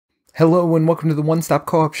Hello and welcome to the One Stop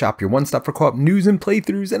Co-op Shop, your one stop for co-op news and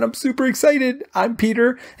playthroughs, and I'm super excited. I'm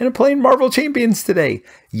Peter, and I'm playing Marvel Champions today.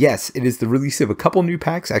 Yes, it is the release of a couple new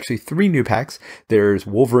packs, actually 3 new packs. There's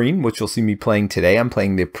Wolverine, which you'll see me playing today. I'm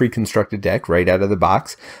playing the pre-constructed deck right out of the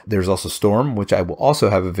box. There's also Storm, which I will also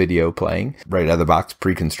have a video playing right out of the box,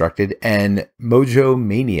 pre-constructed, and Mojo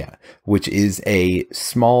Mania, which is a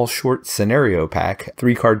small short scenario pack,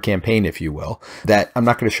 3-card campaign, if you will, that I'm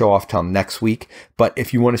not going to show off till next week. But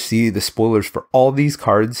if you want to see the spoilers for all these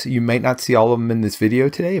cards, you might not see all of them in this video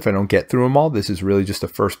today if I don't get through them all. This is really just a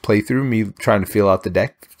first playthrough, me trying to feel out the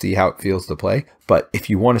deck, see how it feels to play. But if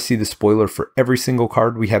you want to see the spoiler for every single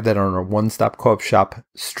card, we have that on our One Stop Co-op Shop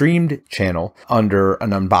streamed channel under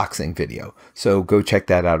an unboxing video. So go check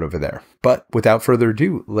that out over there. But without further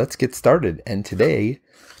ado, let's get started. And today,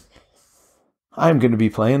 I'm going to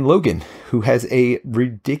be playing Logan, who has a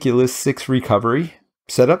ridiculous 6 recovery.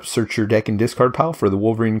 Setup, search your deck and discard pile for the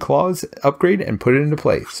Wolverine claws, upgrade, and put it into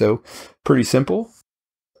play. So pretty simple.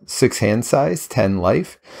 6 hand size, 10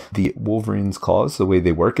 life. The Wolverine's claws, the way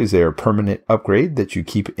they work is they're a permanent upgrade that you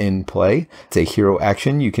keep in play. It's a hero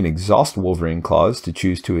action. You can exhaust Wolverine claws to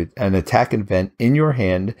choose to an attack event in your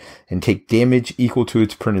hand and take damage equal to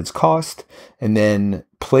its printed cost, and then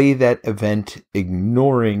play that event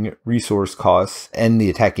ignoring resource costs, and the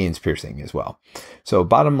attack gains piercing as well. So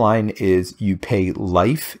bottom line is you pay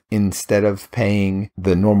life instead of paying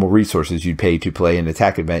the normal resources you'd pay to play an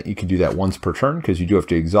attack event. You can do that once per turn because you do have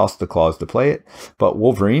to exhaust the claws to play it. But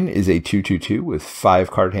Wolverine is a 2/2/2 with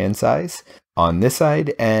 5 card hand size on this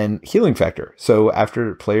side and healing factor. So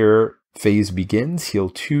after player phase begins, heal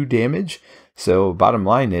 2 damage. So bottom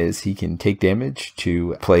line is he can take damage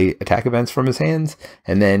to play attack events from his hands,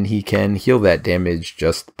 and then he can heal that damage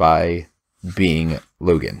just by being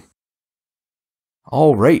Logan.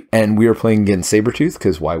 All right, and we are playing against Sabretooth,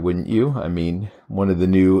 because why wouldn't you? I mean, one of the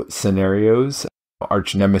new scenarios,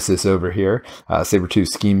 arch nemesis over here. Sabretooth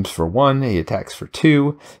schemes for 1, he attacks for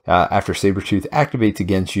 2. After Sabretooth activates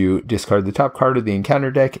against you, discard the top card of the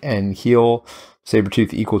encounter deck and heal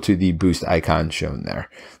Sabretooth equal to the boost icon shown there.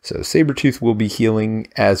 So Sabretooth will be healing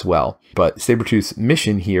as well. But Sabretooth's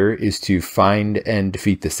mission here is to find and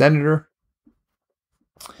defeat the Senator.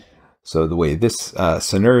 So the way this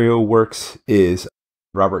scenario works is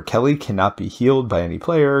Robert Kelly cannot be healed by any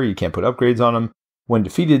player. You can't put upgrades on him. When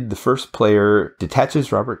defeated, the first player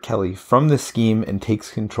detaches Robert Kelly from the scheme and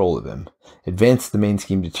takes control of him. Advance the main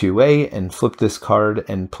scheme to 2A and flip this card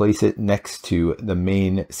and place it next to the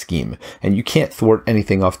main scheme. And you can't thwart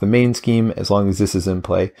anything off the main scheme as long as this is in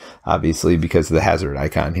play, obviously because of the hazard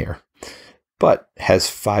icon here. But has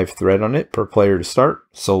 5 threat on it per player to start.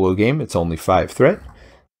 Solo game, it's only 5 threat.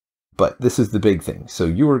 But this is the big thing.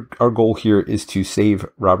 So our goal here is to save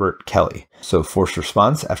Robert Kelly. So force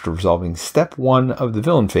response, after resolving step 1 of the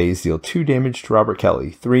villain phase, deal 2 damage to Robert Kelly,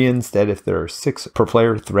 3 instead if there are 6 per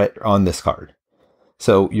player threat on this card.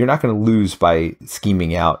 So you're not going to lose by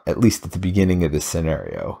scheming out, at least at the beginning of this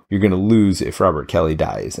scenario. You're going to lose if Robert Kelly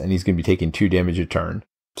dies, and he's going to be taking 2 damage a turn.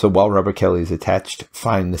 So while Robert Kelly is attached,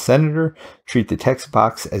 find the Senator, treat the text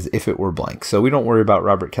box as if it were blank. So we don't worry about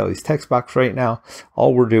Robert Kelly's text box right now.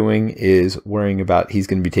 All we're doing is worrying about he's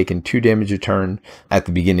going to be taking 2 damage a turn at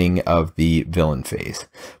the beginning of the villain phase.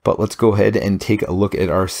 But let's go ahead and take a look at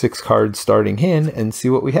our 6 card starting hand and see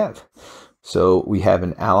what we have. So we have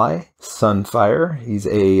an ally, Sunfire. He's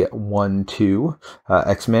a 1/2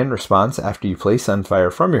 X-Man response. After you play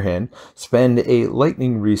Sunfire from your hand, spend a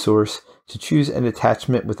lightning resource to choose an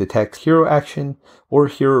attachment with the text hero action or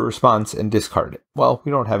hero response and discard it. Well,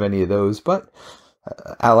 we don't have any of those, but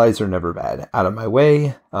allies are never bad. Out of my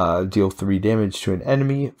way, deal 3 damage to an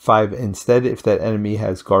enemy, 5 instead if that enemy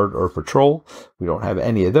has guard or patrol. We don't have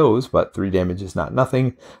any of those, but 3 damage is not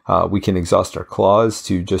nothing. We can exhaust our claws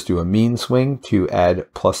to just do a mean swing to add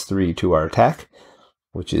 +3 to our attack,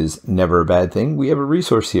 which is never a bad thing. We have a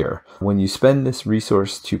resource here. When you spend this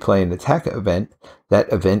resource to play an attack event,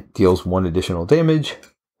 that event deals 1 additional damage.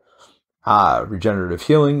 Regenerative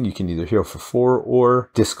healing. You can either heal for 4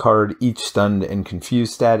 or discard each stunned and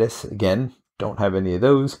confused status. Again, don't have any of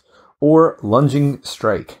those. Or lunging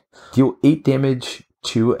strike. Deal 8 damage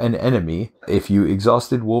to an enemy. If you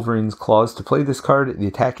exhausted Wolverine's claws to play this card, the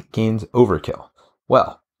attack gains overkill.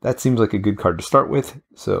 Well, that seems like a good card to start with,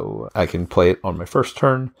 so I can play it on my first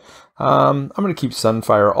turn. I'm going to keep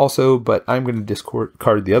Sunfire also, but I'm going to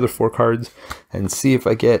discard the other 4 cards and see if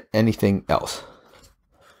I get anything else.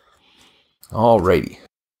 Alrighty.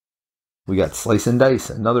 We got Slice and Dice,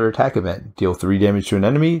 another attack event. Deal 3 damage to an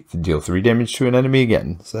enemy, deal 3 damage to an enemy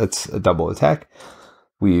again. So that's a double attack.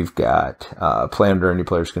 We've got play under any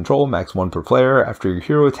player's control, max 1 per player. After your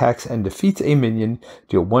hero attacks and defeats a minion,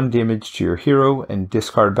 deal 1 damage to your hero and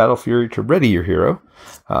discard Battle Fury to ready your hero.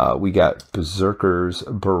 We got Berserker's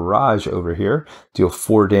Barrage over here. Deal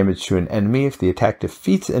 4 damage to an enemy. If the attack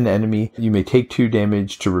defeats an enemy, you may take 2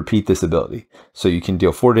 damage to repeat this ability. So you can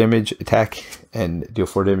deal 4 damage, attack, and deal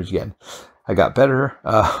 4 damage again. I got better.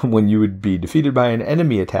 When you would be defeated by an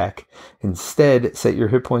enemy attack, instead set your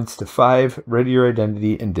hit points to 5, ready your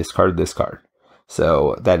identity, and discard this card.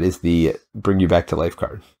 So that is the bring you back to life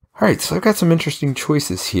card. All right, so I've got some interesting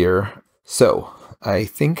choices here. So I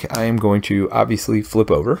think I am going to obviously flip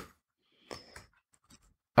over.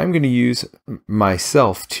 I'm going to use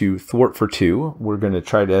myself to thwart for 2. We're going to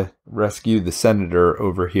try to rescue the Senator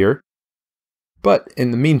over here. But in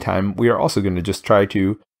the meantime, we are also going to just try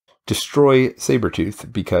to destroy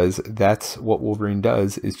Sabretooth, because that's what Wolverine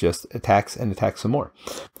does, is just attacks and attacks some more.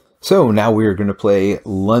 So now we are going to play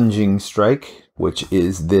Lunging Strike, which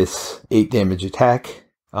is this 8 damage attack.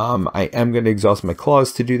 I am going to exhaust my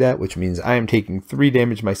claws to do that, which means I am taking 3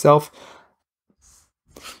 damage myself.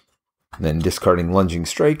 Then discarding Lunging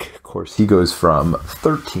Strike. Of course, he goes from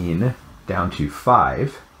 13 down to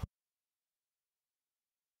 5.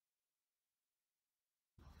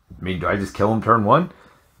 I mean, do I just kill him turn 1?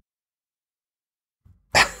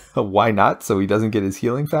 Why not? So he doesn't get his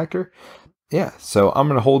healing factor. Yeah, so I'm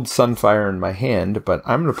going to hold Sunfire in my hand, but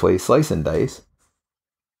I'm going to play Slice and Dice,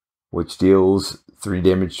 which deals 3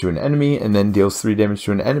 damage to an enemy and then deals 3 damage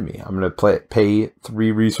to an enemy. I'm going to pay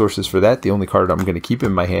 3 resources for that. The only card I'm going to keep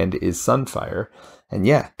in my hand is Sunfire. And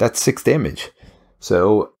yeah, that's 6 damage.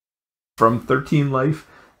 So from 13 life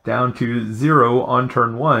down to 0 on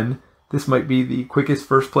turn 1, this might be the quickest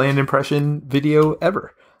first play and impression video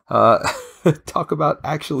ever. Talk about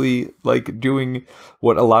actually like doing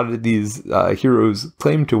what a lot of these heroes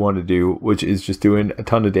claim to want to do, which is just doing a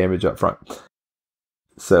ton of damage up front.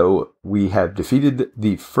 So we have defeated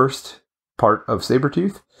the first part of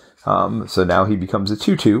Sabretooth. So now he becomes a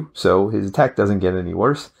 2/2, so his attack doesn't get any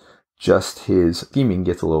worse. Just his scheming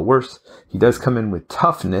gets a little worse. He does come in with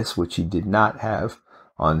toughness, which he did not have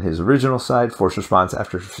on his original side. Force response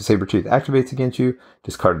after Sabretooth activates against you,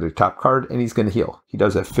 discard the top card, and he's going to heal. He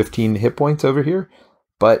does have 15 hit points over here.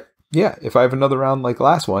 But yeah, if I have another round like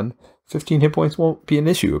last one, 15 hit points won't be an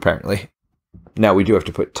issue, apparently. Now we do have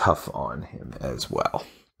to put tough on him as well.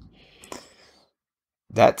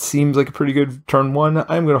 That seems like a pretty good turn 1.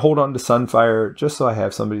 I'm going to hold on to Sunfire just so I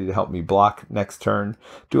have somebody to help me block next turn.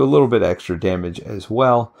 Do a little bit extra damage as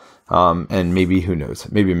well. And maybe, who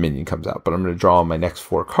knows, maybe a minion comes out. But I'm going to draw my next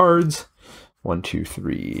 4 cards. 1, 2,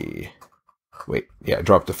 3. Wait, yeah,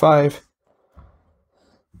 drop to 5.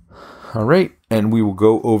 All right, and we will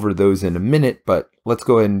go over those in a minute, but let's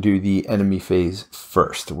go ahead and do the enemy phase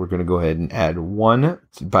first. We're going to go ahead and add 1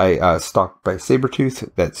 by stalked by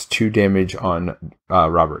Sabretooth. That's 2 damage on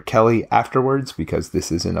Robert Kelly afterwards, because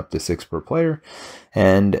this isn't up to 6 per player.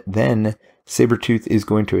 And then Sabretooth is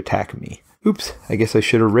going to attack me. Oops, I guess I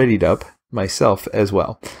should have readied up myself as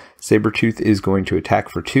well. Sabretooth is going to attack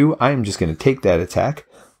for 2. I am just going to take that attack.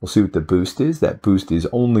 We'll see what the boost is. That boost is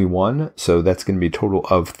only 1, so that's going to be a total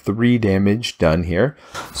of 3 damage done here.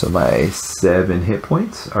 So my 7 hit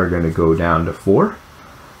points are going to go down to 4.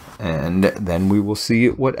 And then we will see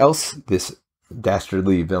what else this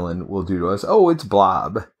dastardly villain will do to us. Oh, it's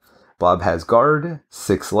Blob. Blob has guard,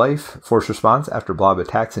 6 life, force response. After Blob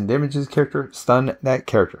attacks and damages a character, stun that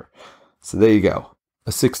character. So there you go.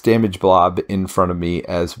 A 6 damage Blob in front of me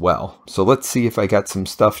as well. So let's see if I got some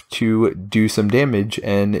stuff to do some damage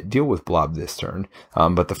and deal with Blob this turn.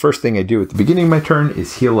 But the first thing I do at the beginning of my turn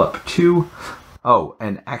is heal up 2. Oh,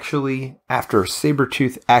 and actually, after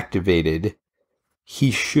Sabretooth activated, he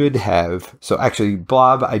should have... So actually,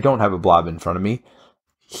 Blob, I don't have a Blob in front of me.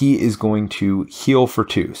 He is going to heal for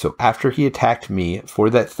 2. So after he attacked me for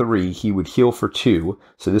that 3, he would heal for 2.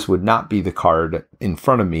 So this would not be the card in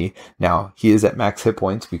front of me. Now, he is at max hit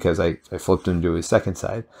points because I flipped him to his second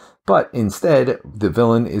side. But instead, the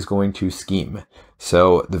villain is going to scheme.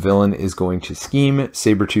 So the villain is going to scheme.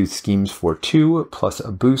 Sabretooth schemes for 2 plus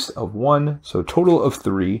a boost of 1. So a total of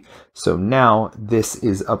 3. So now this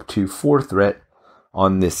is up to 4 threat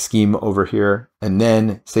on this scheme over here, and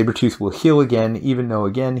then Sabretooth will heal again, even though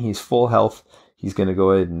again he's full health. He's going to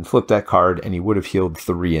go ahead and flip that card, and he would have healed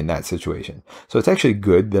 3 in that situation. So it's actually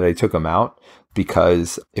good that I took him out,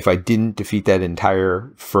 because if I didn't defeat that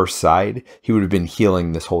entire first side, he would have been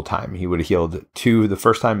healing this whole time. He would have healed 2 the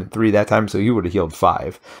first time and 3 that time, so he would have healed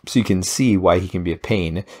 5. So you can see why he can be a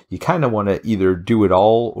pain. You kind of want to either do it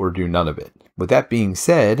all or do none of it. With that being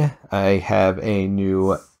said, I have a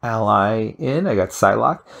new ally in. I got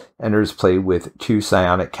Psylocke. Enters play with 2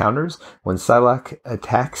 psionic counters. When Psylocke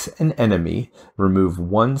attacks an enemy, remove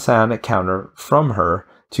 1 psionic counter from her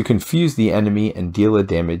to confuse the enemy and deal a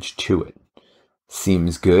damage to it.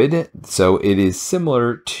 Seems good. So it is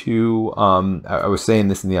similar to, I was saying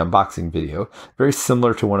this in the unboxing video, very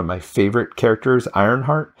similar to one of my favorite characters,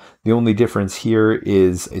 Ironheart. The only difference here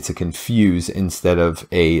is it's a confuse instead of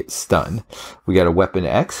a stun. We got a Weapon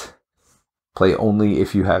X. Play only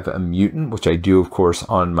if you have a mutant, which I do, of course,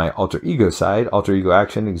 on my alter ego side. Alter ego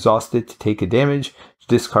action, exhaust it to take a damage.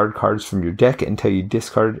 Discard cards from your deck until you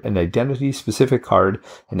discard an identity-specific card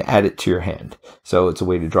and add it to your hand. So it's a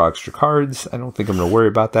way to draw extra cards. I don't think I'm going to worry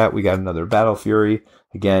about that. We got another Battle Fury.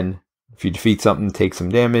 Again, if you defeat something, take some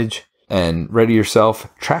damage. And ready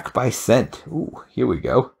yourself. Track by Scent. Ooh, here we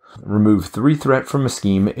go. Remove 3 threat from a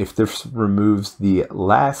scheme. If this removes the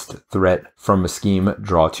last threat from a scheme,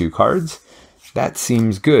 draw 2 cards. That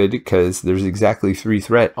seems good because there's exactly 3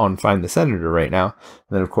 threat on Find the Senator right now.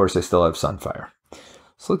 And then, of course, I still have Sunfire.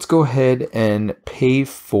 So let's go ahead and pay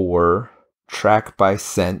for Track by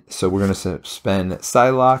Scent. So we're going to spend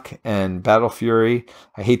Psylocke and Battle Fury.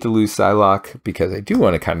 I hate to lose Psylocke because I do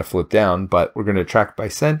want to kind of flip down, but we're going to Track by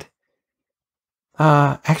Scent.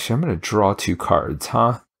 Actually, I'm going to draw 2 cards,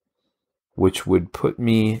 which would put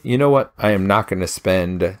me, you know what? I am not going to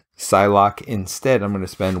spend Psylocke. Instead, I'm going to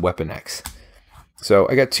spend Weapon X. So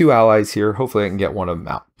I got 2 allies here. Hopefully I can get one of them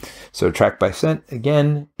out. So Track by Scent,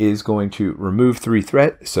 again, is going to remove 3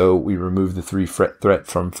 threat. So we remove the 3 threat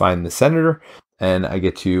from Find the Senator, and I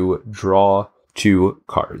get to draw 2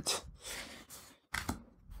 cards.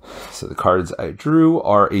 So the cards I drew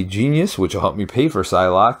are a Genius, which will help me pay for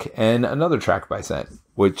Psylocke, and another Track by Scent,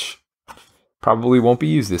 which probably won't be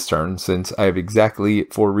used this turn since I have exactly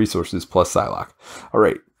 4 resources plus Psylocke. All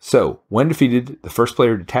right. So, when defeated, the first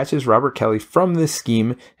player detaches Robert Kelly from this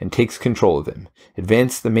scheme and takes control of him.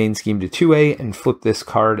 Advance the main scheme to 2A and flip this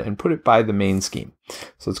card and put it by the main scheme.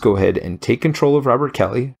 So let's go ahead and take control of Robert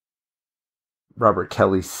Kelly. Robert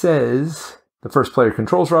Kelly says, the first player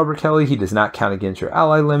controls Robert Kelly. He does not count against your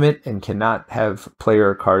ally limit and cannot have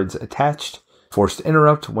player cards attached. Forced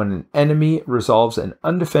Interrupt, when an enemy resolves an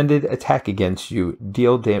undefended attack against you,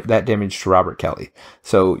 deal that damage to Robert Kelly.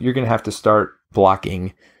 So you're going to have to start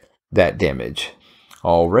blocking that damage.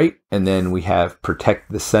 All right, and then we have Protect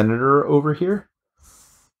the Senator over here,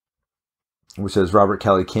 which says Robert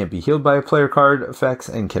Kelly can't be healed by a player card effects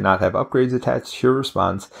and cannot have upgrades attached to your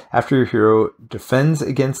response. After your hero defends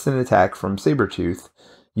against an attack from Sabretooth,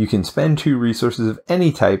 you can spend 2 resources of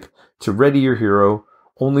any type to ready your hero.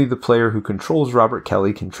 Only the player who controls Robert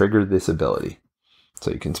Kelly can trigger this ability.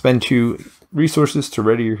 So you can spend 2 resources to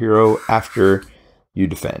ready your hero after you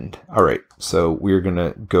defend. All right, so we're going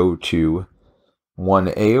to go to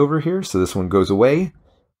 1A over here. So this one goes away.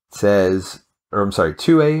 It says, or I'm sorry,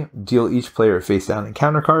 2A, deal each player a face down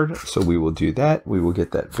encounter card. So we will do that. We will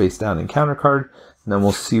get that face down encounter card, and then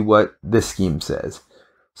we'll see what this scheme says.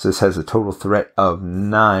 So this has a total threat of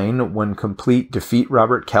 9. When complete, defeat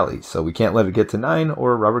Robert Kelly. So we can't let it get to 9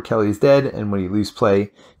 or Robert Kelly is dead, and when you lose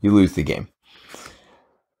play, you lose the game.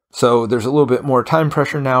 So there's a little bit more time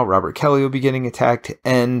pressure now. Robert Kelly will be getting attacked,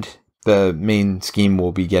 and the main scheme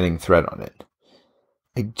will be getting threat on it.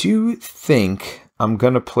 I do think I'm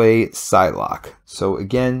going to play Psylocke. So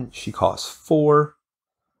again, she costs 4.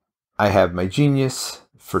 I have my Genius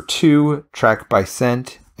for 2, Track by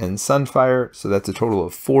Scent, and Sunfire. So that's a total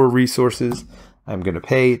of 4 resources I'm going to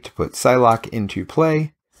pay to put Psylocke into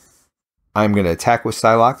play. I'm going to attack with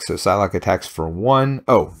Psylocke. So Psylocke attacks for 1.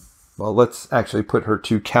 Oh, well, let's actually put her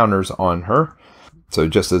 2 counters on her. So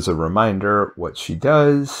just as a reminder, what she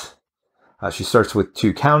does, she starts with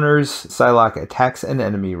 2 counters. Psylocke attacks an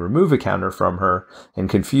enemy, remove a counter from her, and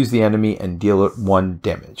confuse the enemy and deal it 1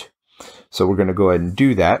 damage. So we're going to go ahead and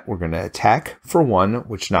do that. We're going to attack for 1,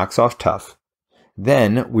 which knocks off Tough.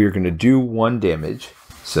 Then we're going to do 1 damage.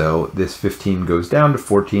 So this 15 goes down to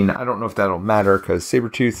 14. I don't know if that'll matter because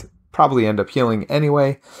Sabretooth probably end up healing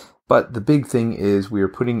anyway. But the big thing is we are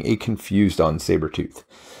putting a confused on Sabretooth,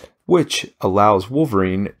 which allows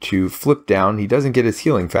Wolverine to flip down. He doesn't get his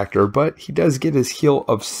healing factor, but he does get his heal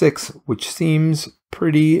of 6, which seems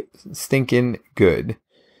pretty stinking good.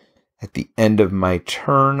 At the end of my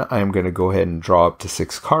turn, I'm going to go ahead and draw up to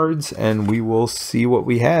 6 cards, and we will see what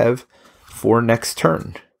we have for next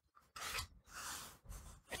turn.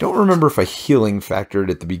 I don't remember if I healing factored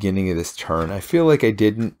at the beginning of this turn. I feel like I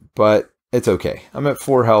didn't, but it's okay. I'm at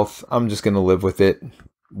 4 health. I'm just going to live with it.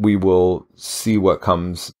 We will see what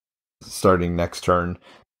comes starting next turn.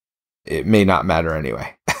 It may not matter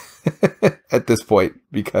anyway at this point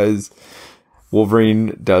because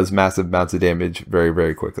Wolverine does massive amounts of damage very,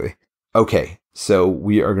 very quickly. Okay, so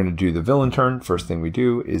we are going to do the villain turn. First thing we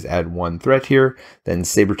do is add 1 threat here. Then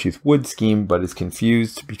Sabretooth would scheme, but is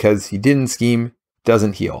confused because he didn't scheme,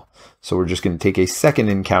 doesn't heal. So we're just going to take a second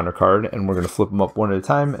encounter card and we're going to flip them up one at a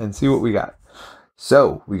time and see what we got.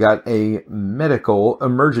 So we got a medical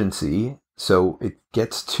emergency. So it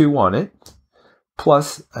gets 2 on it,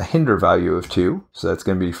 plus a hinder value of 2. So that's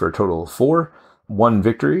going to be for a total of 4. 1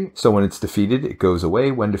 victory. So when it's defeated, it goes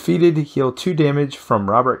away. When defeated, heal 2 damage from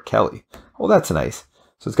Robert Kelly. Well, that's nice.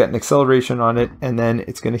 So it's got an acceleration on it, and then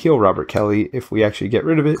it's going to heal Robert Kelly if we actually get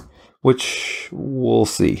rid of it, which we'll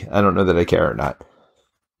see. I don't know that I care or not.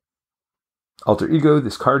 Alter Ego,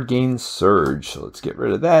 this card gains Surge. So let's get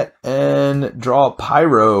rid of that and draw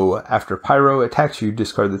Pyro. After Pyro attacks you,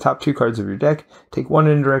 discard the top 2 cards of your deck. Take 1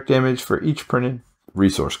 indirect damage for each printed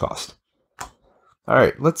resource cost. All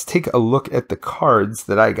right, let's take a look at the cards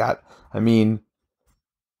that I got. I mean,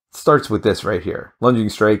 it starts with this right here. Lunging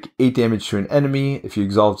Strike, 8 damage to an enemy. If you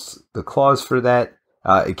exhaust the clause for that,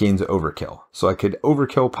 it gains Overkill. So I could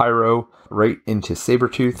Overkill Pyro right into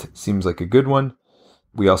Sabretooth. Seems like a good one.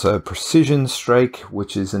 We also have Precision Strike,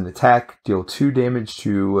 which is an attack. Deal 2 damage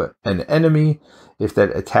to an enemy. If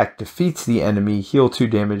that attack defeats the enemy, heal 2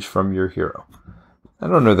 damage from your hero. I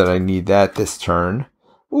don't know that I need that this turn.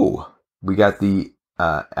 Ooh, we got the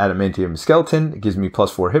Adamantium Skeleton. It gives me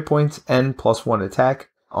 +4 hit points and +1 attack.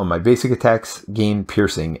 On my basic attacks, gain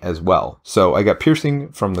Piercing as well. So I got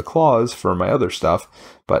Piercing from the claws for my other stuff,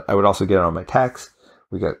 but I would also get it on my attacks.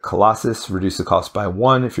 We got Colossus, reduce the cost by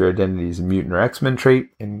 1 if your identity is a mutant or X-Men trait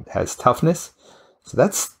and has toughness. So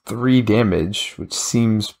that's 3 damage, which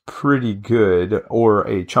seems pretty good, or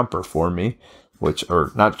a chumper for me,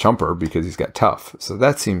 or not chumper because he's got tough. So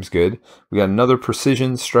that seems good. We got another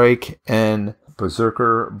Precision Strike and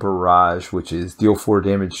Berserker Barrage, which is deal 4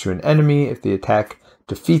 damage to an enemy. If the attack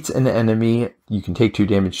defeats an enemy, you can take 2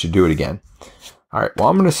 damage to do it again. All right, well,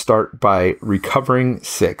 I'm going to start by recovering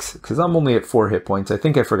 6 because I'm only at 4 hit points. I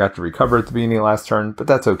think I forgot to recover at the beginning of last turn, but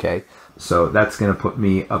that's okay. So that's going to put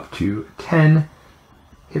me up to 10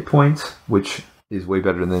 hit points, which is way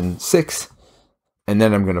better than 6. And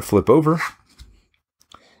then I'm going to flip over.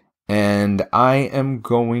 And I am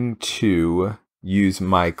going to use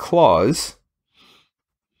my claws.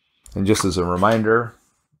 And just as a reminder,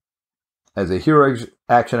 as a hero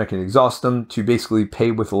action, I can exhaust them to basically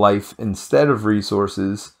pay with life instead of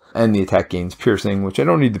resources, and the attack gains Piercing, which I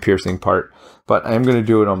don't need the Piercing part, but I am going to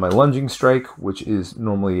do it on my Lunging Strike, which is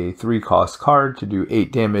normally a 3-cost card to do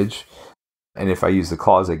 8 damage, and if I use the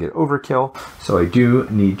claws, I get Overkill, so I do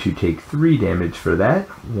need to take 3 damage for that.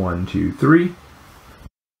 1, 2, 3.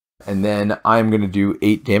 And then I'm going to do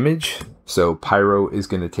 8 damage. So Pyro is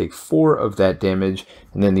going to take 4 of that damage,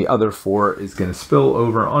 and then the other 4 is going to spill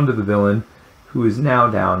over onto the villain, who is now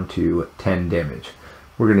down to 10 damage.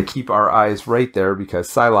 We're going to keep our eyes right there because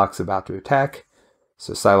Psylocke's about to attack.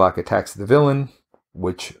 So Psylocke attacks the villain,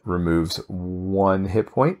 which removes 1 hit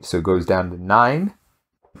point, so it goes down to 9.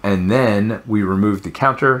 And then we remove the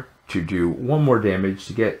counter to do 1 more damage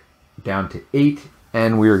to get down to 8,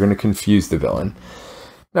 and we are going to confuse the villain.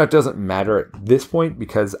 Now, it doesn't matter at this point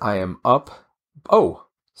because I am up. Oh,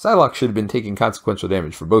 Psylocke should have been taking consequential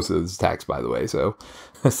damage for both of those attacks, by the way. So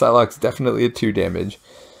Psylocke's definitely at 2 damage.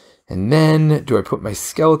 And then, do I put my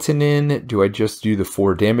skeleton in? Do I just do the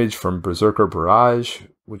 4 damage from Berserker Barrage,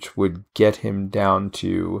 which would get him down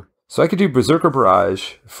to... So I could do Berserker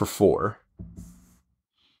Barrage for 4,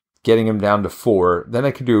 getting him down to 4. Then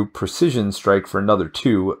I could do Precision Strike for another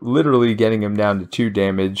 2, literally getting him down to 2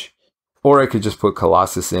 damage. Or I could just put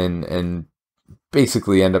Colossus in and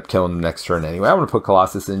basically end up killing him next turn anyway. I'm going to put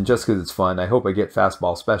Colossus in just because it's fun. I hope I get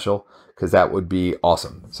Fastball Special because that would be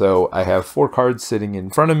awesome. So I have 4 cards sitting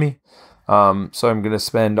in front of me. So I'm going to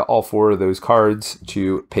spend all 4 of those cards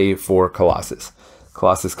to pay for Colossus.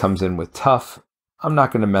 Colossus comes in with Tough. I'm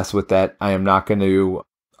not going to mess with that. I am not going to...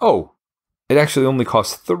 Oh, it actually only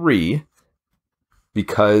costs 3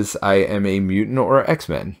 because I am a mutant or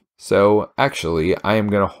X-Men. So actually, I am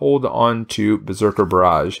going to hold on to Berserker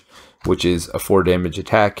Barrage, which is a 4 damage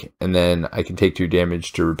attack, and then I can take 2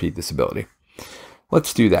 damage to repeat this ability.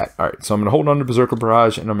 Let's do that. All right, so I'm going to hold on to Berserker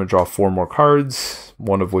Barrage, and I'm going to draw 4 more cards,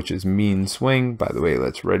 one of which is Mean Swing. By the way,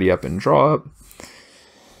 let's ready up and draw up.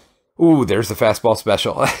 Ooh, there's the Fastball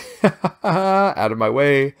Special. Out of my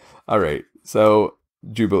way. All right, so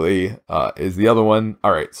Jubilee is the other one.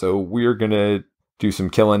 All right, so we're going to do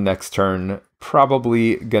some killing next turn.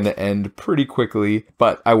 probably going to end pretty quickly,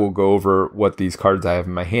 but I will go over what these cards I have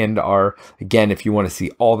in my hand are. Again, if you want to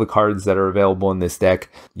see all the cards that are available in this deck,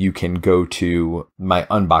 you can go to my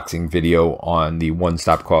unboxing video on the One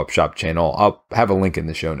Stop Co-op Shop channel. I'll have a link in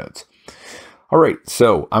the show notes. All right,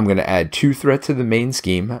 so I'm going to add 2 threat to the main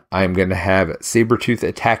scheme. I'm going to have Sabretooth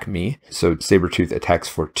attack me. So Sabretooth attacks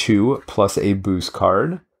for 2 plus a boost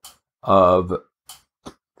card of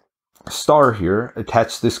Star here.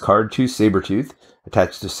 Attach this card to Sabretooth.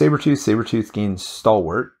 Attached to Sabretooth, Sabretooth gains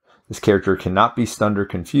Stalwart. This character cannot be stunned or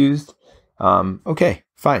confused. Okay,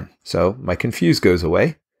 fine. So my confuse goes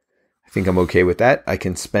away. I think I'm okay with that. I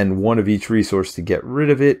can spend 1 of each resource to get rid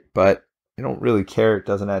of it, but I don't really care. It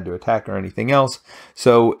doesn't add to attack or anything else.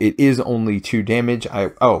 So it is only 2 damage.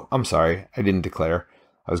 Oh, I'm sorry. I didn't declare.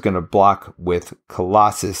 I was going to block with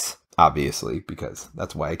Colossus, obviously, because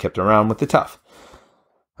that's why I kept around with the tough.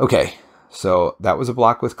 Okay, so that was a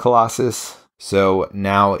block with Colossus. So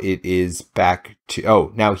now it is back to,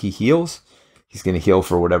 oh, now he heals. He's going to heal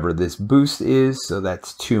for whatever this boost is. So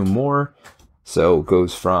that's 2 more. So it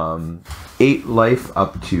goes from 8 life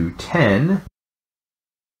up to 10.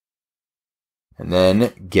 And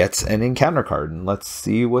then gets an encounter card. And let's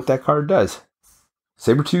see what that card does.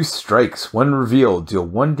 Sabretooth strikes. When revealed, deal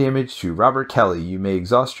 1 damage to Robert Kelly. You may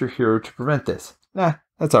exhaust your hero to prevent this. Nah,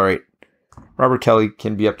 that's all right. Robert Kelly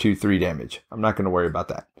can be up to 3 damage. I'm not going to worry about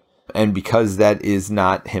that. And because that is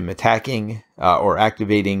not him attacking or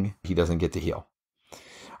activating, he doesn't get to heal.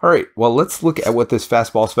 All right, well, let's look at what this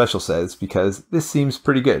fastball special says, because this seems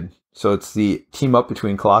pretty good. So it's the team up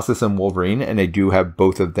between Colossus and Wolverine, and I do have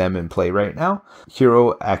both of them in play right now.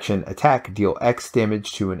 Hero action attack, deal X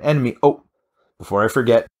damage to an enemy. Oh, before I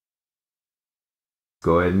forget,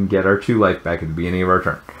 go ahead and get our 2 life back at the beginning of our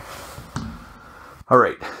turn. All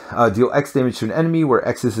right, deal X damage to an enemy, where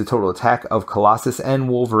X is the total attack of Colossus and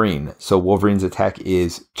Wolverine. So Wolverine's attack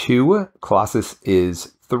is 2, Colossus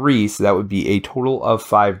is 3, so that would be a total of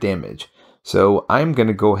 5 damage. So I'm going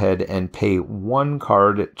to go ahead and pay 1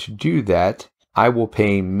 card to do that. I will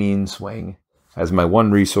pay Mean Swing as my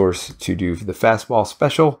 1 resource to do the fastball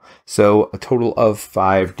special. So a total of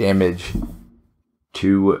 5 damage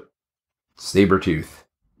to Sabretooth.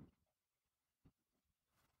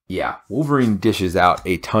 Yeah, Wolverine dishes out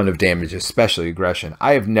a ton of damage, especially aggression.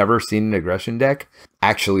 I have never seen an aggression deck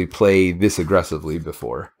actually play this aggressively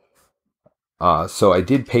before. So I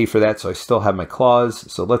did pay for that, so I still have my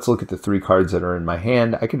claws. So let's look at the 3 cards that are in my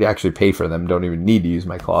hand. I could actually pay for them, don't even need to use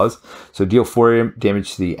my claws. So deal 4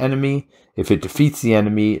 damage to the enemy. If it defeats the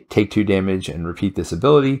enemy, take 2 damage and repeat this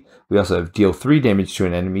ability. We also have deal 3 damage to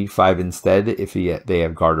an enemy, 5 instead if they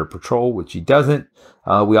have guard or patrol, which he doesn't.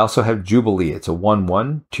 We also have Jubilee. It's a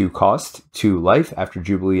 1/1, 2 cost, 2 life. After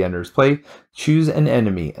Jubilee enters play, choose an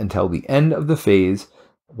enemy until the end of the phase.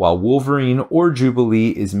 While Wolverine or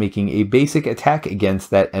Jubilee is making a basic attack against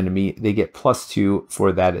that enemy, they get +2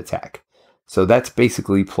 for that attack. So that's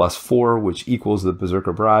basically +4, which equals the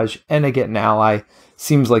Berserker Barrage, and I get an ally.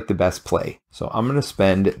 Seems like the best play. So I'm going to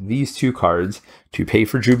spend these 2 cards to pay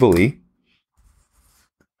for Jubilee.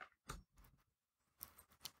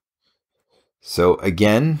 So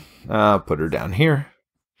again, put her down here.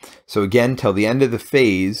 So again, till the end of the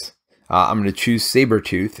phase, I'm going to choose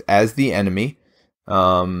Sabretooth as the enemy.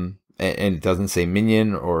 And it doesn't say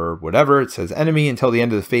minion or whatever. It says enemy until the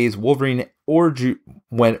end of the phase. Wolverine or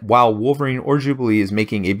while Wolverine or Jubilee is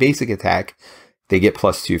making a basic attack, they get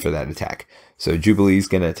 +2 for that attack. So Jubilee's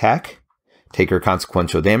going to attack, take her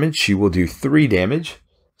consequential damage. She will do 3 damage,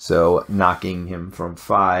 so knocking him from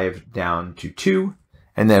 5 down to 2.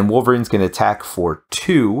 And then Wolverine's going to attack for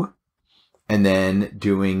 2, and then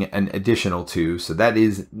doing an additional 2. So that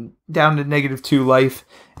is down to -2 life,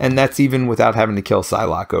 and that's even without having to kill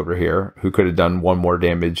Psylocke over here, who could have done 1 more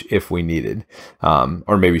damage if we needed.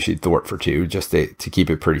 Or maybe she'd thwart for 2, just to keep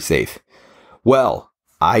it pretty safe. Well,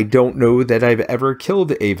 I don't know that I've ever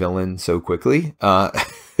killed a villain so quickly.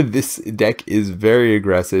 This deck is very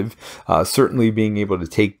aggressive. Certainly being able to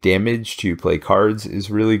take damage to play cards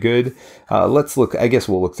is really good. Let's look, I guess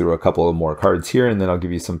we'll look through a couple of more cards here, and then I'll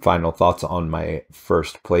give you some final thoughts on my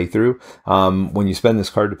first playthrough. When you spend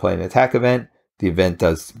this card to play an attack event, the event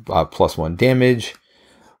does +1 damage.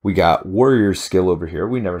 We got Warrior Skill over here.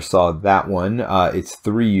 We never saw that one. It's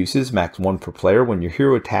 3 uses, max 1 per player. When your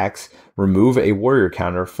hero attacks, remove a warrior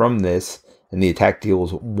counter from this, and the attack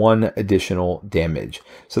deals 1 additional damage.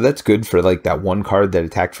 So that's good for like that 1 card that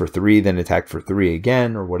attacked for 3, then attacked for 3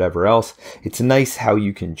 again, or whatever else. It's nice how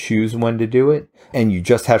you can choose when to do it, and you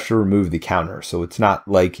just have to remove the counter. So it's not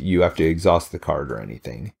like you have to exhaust the card or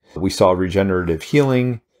anything. We saw regenerative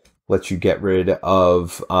healing. lets you get rid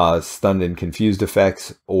of stunned and confused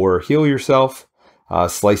effects or heal yourself.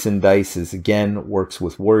 Slice and Dice is, again, works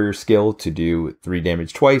with Warrior Skill to do 3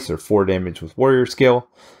 damage twice or 4 damage with Warrior Skill.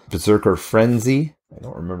 Berserker Frenzy, I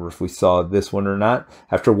don't remember if we saw this one or not.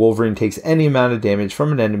 After Wolverine takes any amount of damage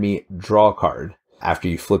from an enemy, draw a card. After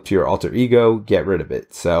you flip to your alter ego, get rid of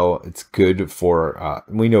it. So it's good for,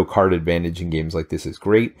 we know card advantage in games like this is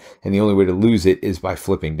great, and the only way to lose it is by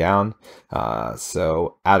flipping down.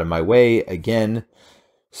 So out of my way, again,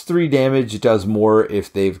 it's 3 damage. It does more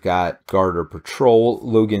if they've got guard or patrol.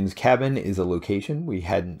 Logan's Cabin is a location we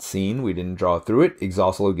hadn't seen. We didn't draw through it.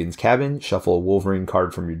 Exhaust Logan's Cabin. Shuffle a Wolverine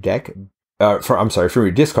card from your deck. From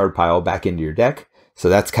your discard pile back into your deck. So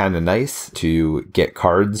that's kind of nice to get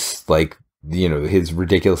cards like, you know, his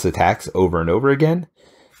ridiculous attacks over and over again.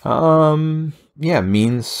 Yeah,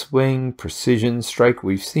 Mean Swing, Precision Strike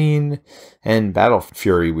we've seen, and Battle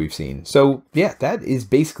Fury we've seen. So yeah, that is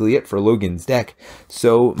basically it for Logan's deck.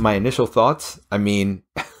 So my initial thoughts, I mean,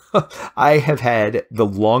 I have had the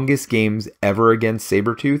longest games ever against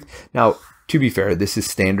Sabretooth. Now, to be fair, this is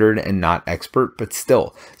standard and not expert, but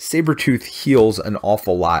still, Sabretooth heals an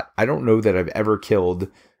awful lot. I don't know that I've ever killed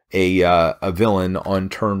a villain on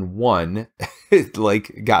turn 1,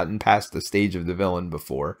 like gotten past the stage of the villain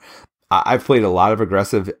before. I've played a lot of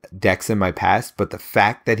aggressive decks in my past, but the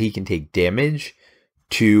fact that he can take damage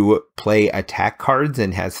to play attack cards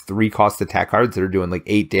and has 3 cost attack cards that are doing like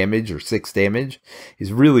 8 damage or 6 damage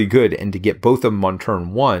is really good. And to get both of them on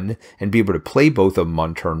turn 1 and be able to play both of them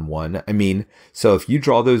on turn 1, I mean, so if you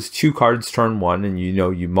draw those 2 cards turn 1 and you know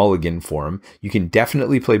you mulligan for them, you can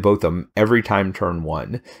definitely play both of them every time turn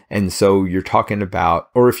 1. And so you're talking about,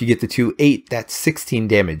 or if you get the 2/8, that's 16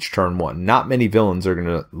 damage turn 1. Not many villains are going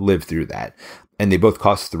to live through that. And they both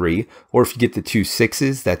cost 3, or if you get the 2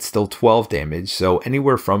 6s, that's still 12 damage. So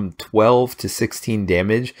anywhere from 12 to 16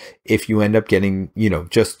 damage, if you end up getting, you know,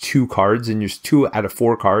 just 2 cards and just 2 out of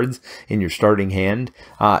 4 cards in your starting hand,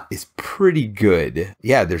 is pretty good.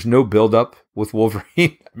 Yeah, there's no buildup with Wolverine.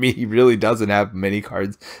 I mean, he really doesn't have many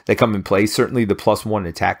cards that come in play. Certainly the +1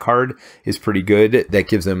 attack card is pretty good. That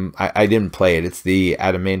gives him, I didn't play it. It's the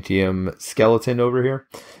Adamantium Skeleton over here.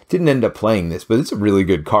 Didn't end up playing this, but it's a really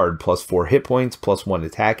good card. +4 hit points, +1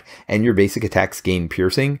 attack, and your basic attacks gain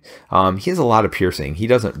piercing. He has a lot of piercing. He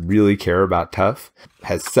doesn't really care about tough.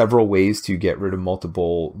 Has several ways to get rid of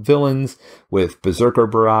multiple villains with Berserker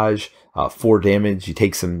Barrage. 4 damage, you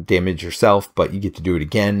take some damage yourself, but you get to do it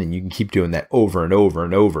again, and you can keep doing that over and over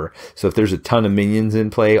and over. So if there's a ton of minions in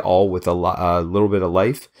play, all with a little bit of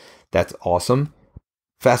life, that's awesome.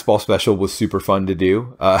 Fastball Special was super fun to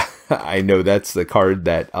do. I know that's the card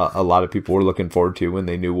that a lot of people were looking forward to when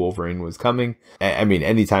they knew Wolverine was coming. I mean,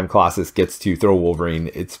 anytime Colossus gets to throw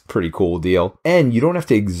Wolverine, it's a pretty cool deal. And you don't have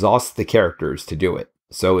to exhaust the characters to do it.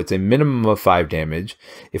 So it's a minimum of 5 damage.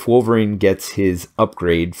 If Wolverine gets his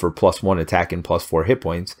upgrade for +1 attack and +4 hit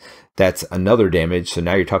points, that's another damage. So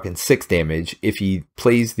now you're talking 6 damage. If he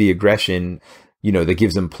plays the aggression, you know, that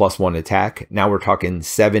gives him +1 attack, now we're talking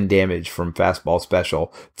 7 damage from Fastball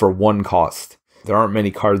Special for 1 cost. There aren't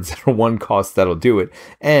many cards that are 1 cost that'll do it.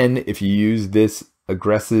 And if you use this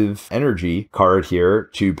aggressive energy card here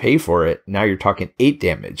to pay for it, now you're talking 8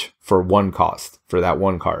 damage for 1 cost for that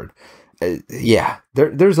 1 card. Yeah,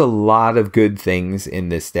 there's a lot of good things in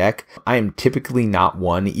this deck. I am typically not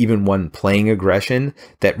one, even when playing aggression,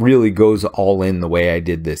 that really goes all in the way I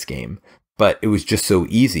did this game. But it was just so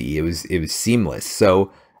easy. It was seamless.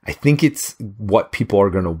 So I think it's what people are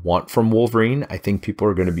going to want from Wolverine. I think people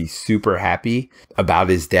are going to be super happy about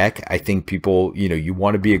his deck. I think people, you know, you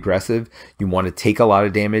want to be aggressive. You want to take a lot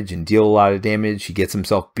of damage and deal a lot of damage. He gets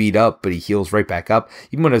himself beat up, but he heals right back up.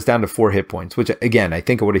 Even when it was down to 4 hit points, which again, I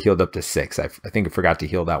think I would have healed up to 6. I think I forgot to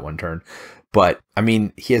heal that one turn. But I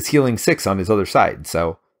mean, he has healing 6 on his other side.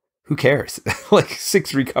 So who cares? Like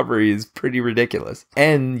 6 recovery is pretty ridiculous.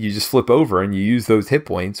 And you just flip over and you use those hit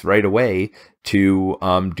points right away to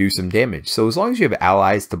do some damage. So as long as you have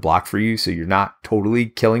allies to block for you, so you're not totally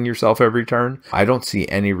killing yourself every turn, I don't see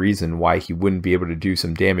any reason why he wouldn't be able to do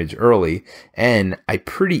some damage early. And I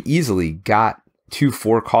pretty easily got 2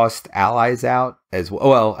 4-cost allies out as well.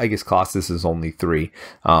 Well, I guess Colossus is only 3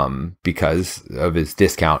 because of his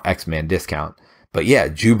discount, X-Man discount. But yeah,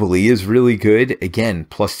 Jubilee is really good. Again,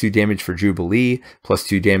 +2 damage for Jubilee,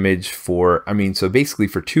 +2 damage for, I mean, so basically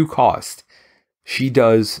for 2 cost, she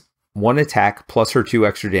does 1 attack plus her 2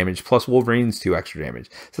 extra damage plus Wolverine's 2 extra damage.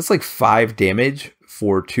 So it's like 5 damage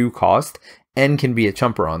for 2 cost and can be a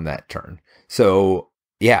chumper on that turn. So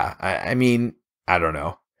yeah, I mean, I don't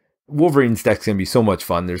know. Wolverine's deck's going to be so much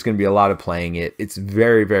fun. There's going to be a lot of playing it. It's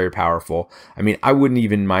very, very powerful. I mean, I wouldn't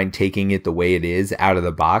even mind taking it the way it is out of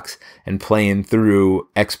the box and playing through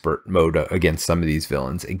expert mode against some of these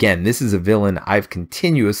villains. Again, this is a villain I've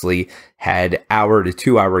continuously had hour to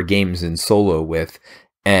 2 hour games in solo with,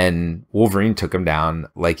 and Wolverine took him down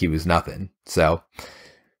like he was nothing. So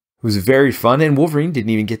it was very fun, and Wolverine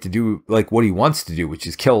didn't even get to do like what he wants to do, which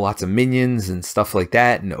is kill lots of minions and stuff like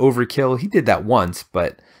that and overkill. He did that once,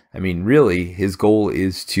 but I mean, really, his goal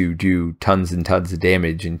is to do tons and tons of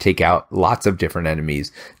damage and take out lots of different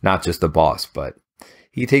enemies, not just the boss, but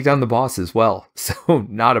he can take down the boss as well, so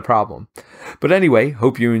not a problem. But anyway,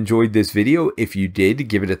 hope you enjoyed this video. If you did,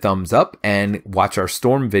 give it a thumbs up and watch our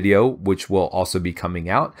Storm video, which will also be coming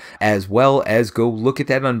out, as well as go look at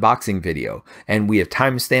that unboxing video. And we have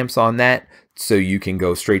timestamps on that, so you can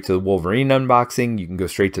go straight to the Wolverine unboxing, you can go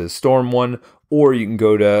straight to the Storm one, or you can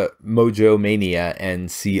go to Mojo Mania and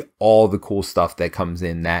see all the cool stuff that comes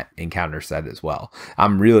in that encounter set as well.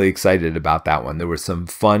 I'm really excited about that one. There were some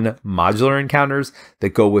fun modular encounters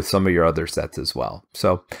that go with some of your other sets as well.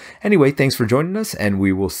 So anyway, thanks for joining us, and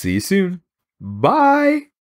we will see you soon. Bye!